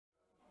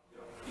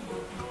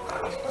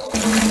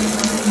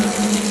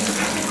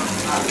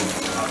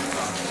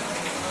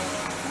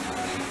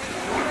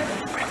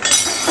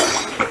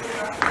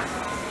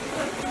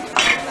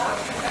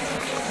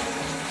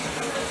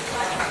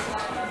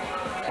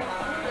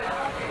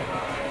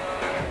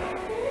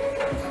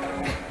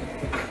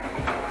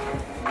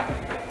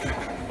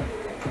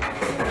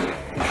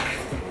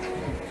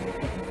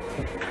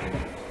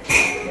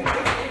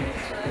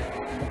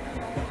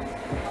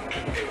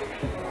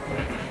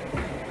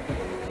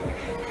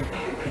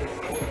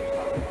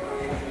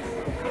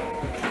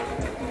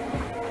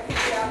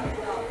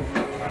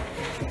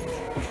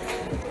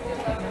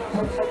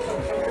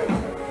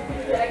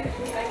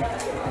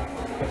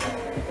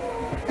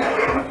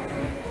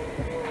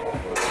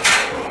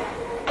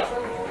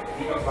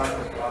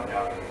120 Gramm,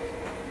 ja.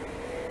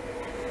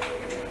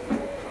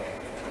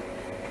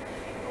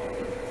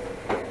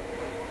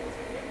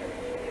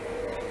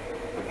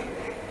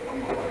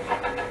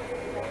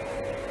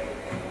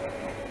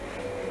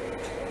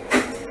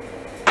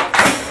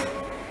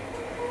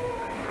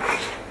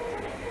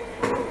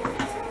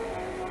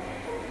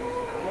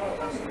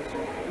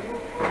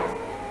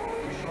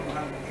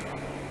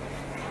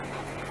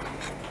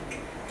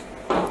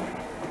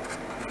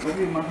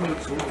 Wir machen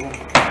jetzt so rum.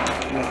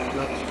 Ja,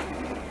 glatt.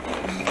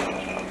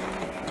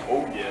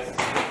 Oh yes.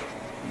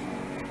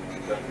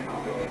 Das sieht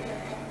gut aus.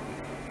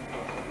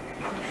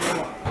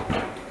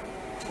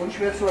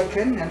 Unschwer zu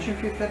erkennen, ganz schön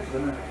viel Fett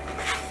drin.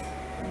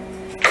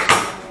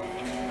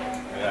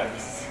 Ja,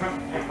 das ist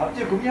Habt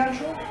ihr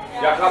Gummihandschuhe?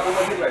 ja klar, guck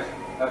mal hier gleich.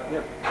 Ja,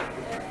 hier.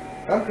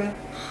 Danke.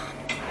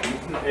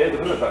 Muss ein L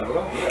drin sein,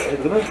 oder?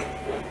 Drin?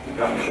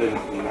 Ja, ein L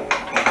ist drin.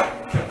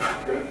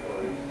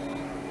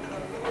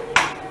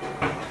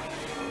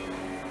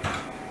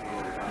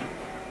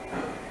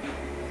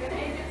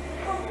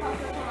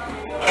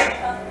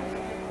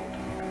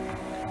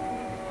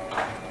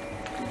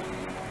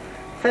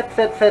 Fett,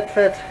 Fett, Fett,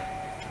 Fett.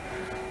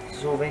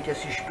 So, wenn ich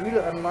jetzt die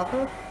Spüle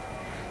anmache,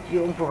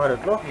 hier irgendwo war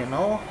das Loch,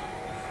 genau.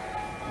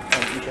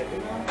 Kann ich mich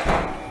erinnern.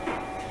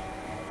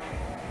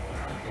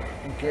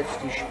 Und jetzt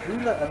die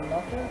Spüle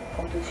anmache,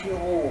 kommt es hier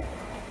hoch.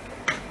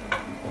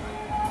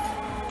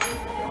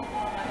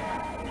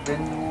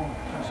 Wenn du,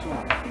 achso.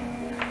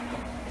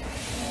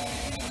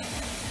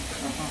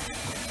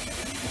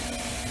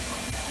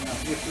 Ja,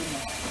 hier drüben.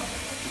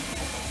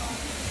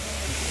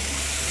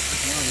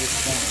 Ja,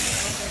 jetzt da.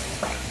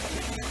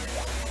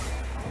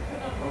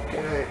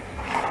 Okay.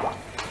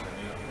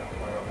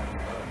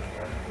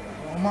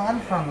 Wollen wir mal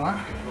anfangen, wa?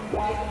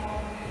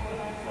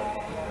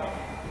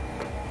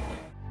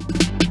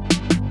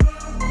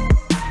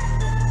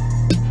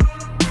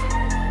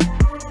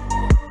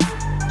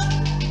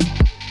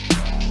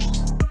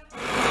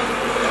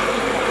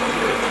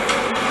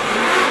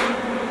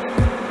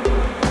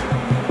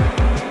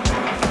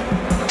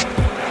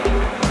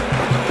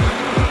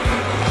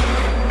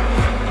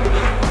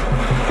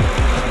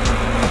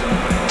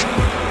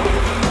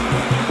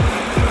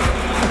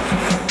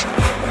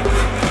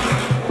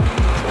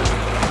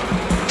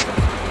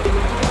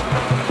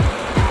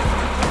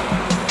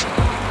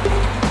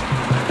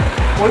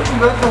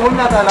 Unten wird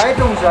eine 100er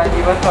Leitung sein,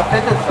 die wird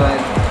verfettet sein.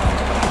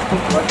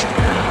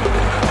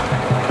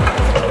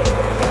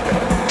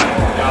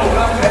 Ja,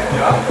 oder? Fett,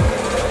 ja.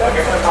 Ja,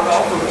 gestern kam da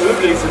auch so ein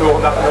Ölbläschen hoch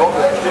und dachte, oh,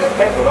 das ist bestimmt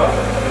Fett, oder?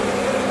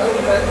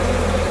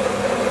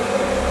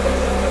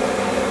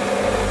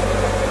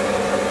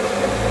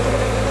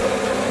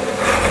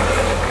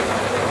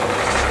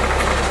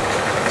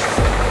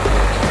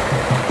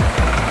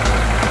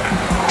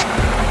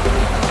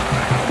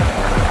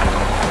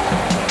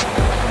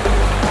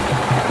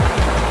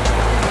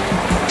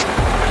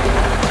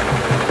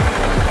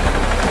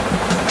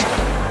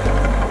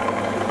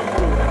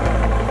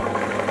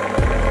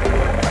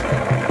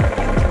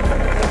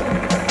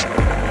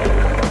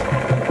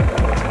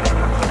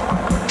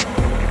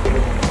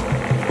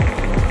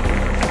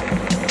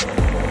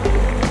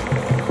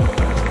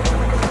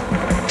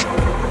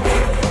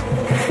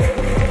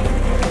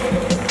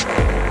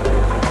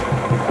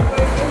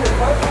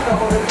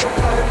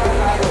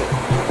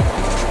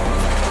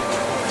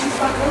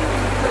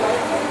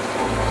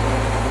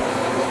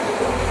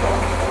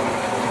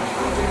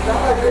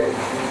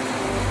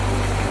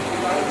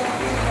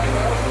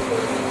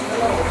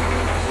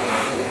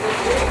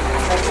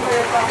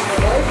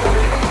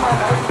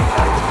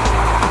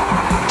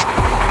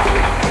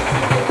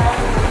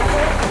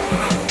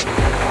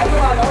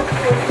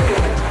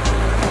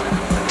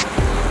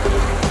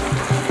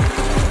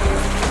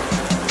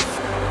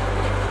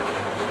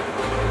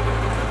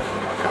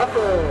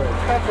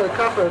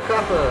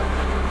 Kaffee.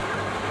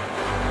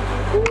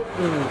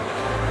 Gurken.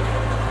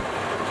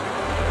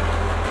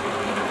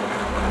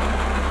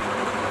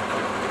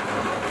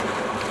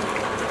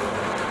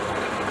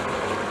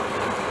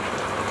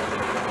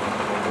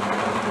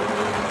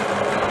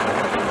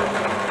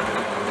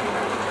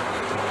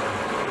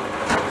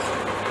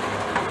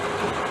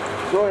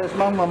 So, jetzt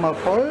machen wir mal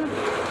voll.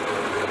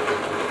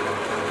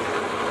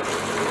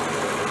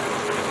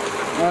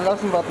 Dann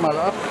lassen wir es mal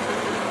ab.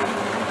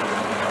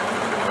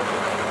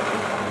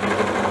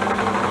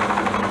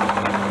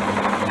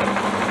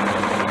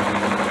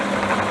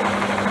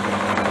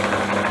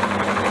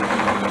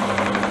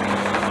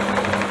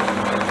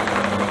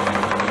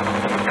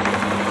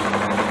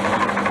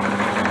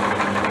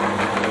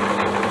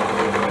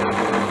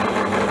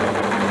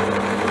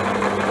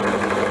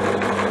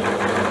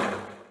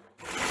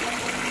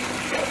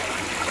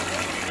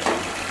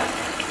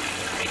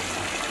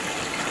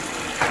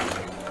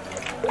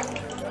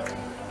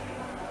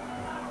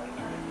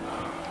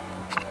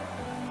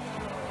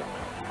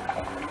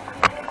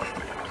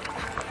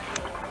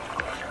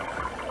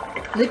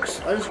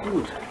 Nix, alles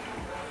gut.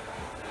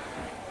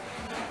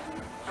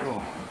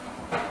 So.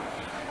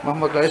 Machen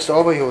wir gleich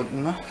sauber hier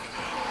unten, ne?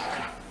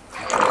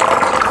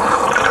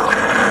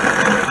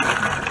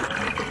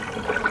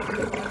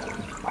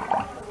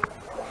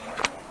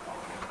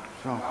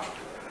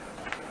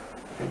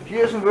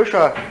 hier ist ein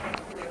Wischer.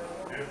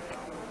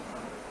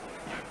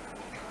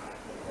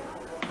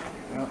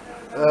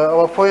 Ja.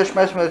 Aber vorher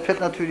schmeißen wir das Fett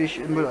natürlich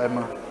in den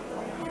Mülleimer.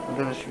 Und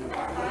dann ist gut.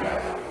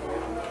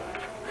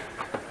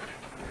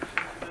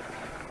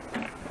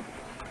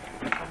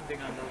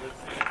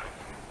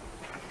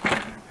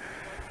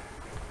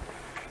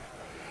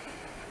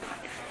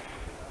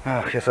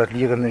 Ach, jetzt hat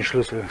Lieren den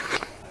Schlüssel.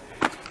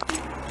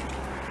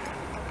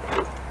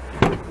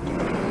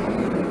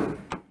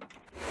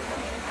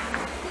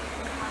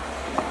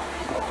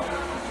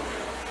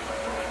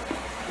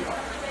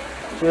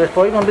 So, jetzt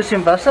brauche ich noch ein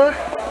bisschen Wasser.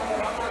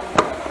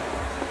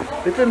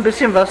 Bitte ein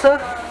bisschen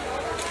Wasser.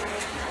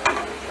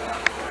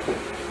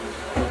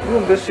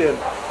 Nur ein bisschen.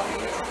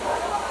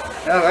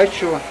 Ja, reicht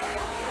schon. Ja,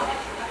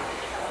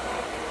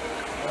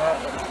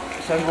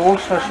 ist ein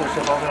Geruchsverschluss,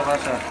 der braucht ja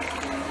Wasser.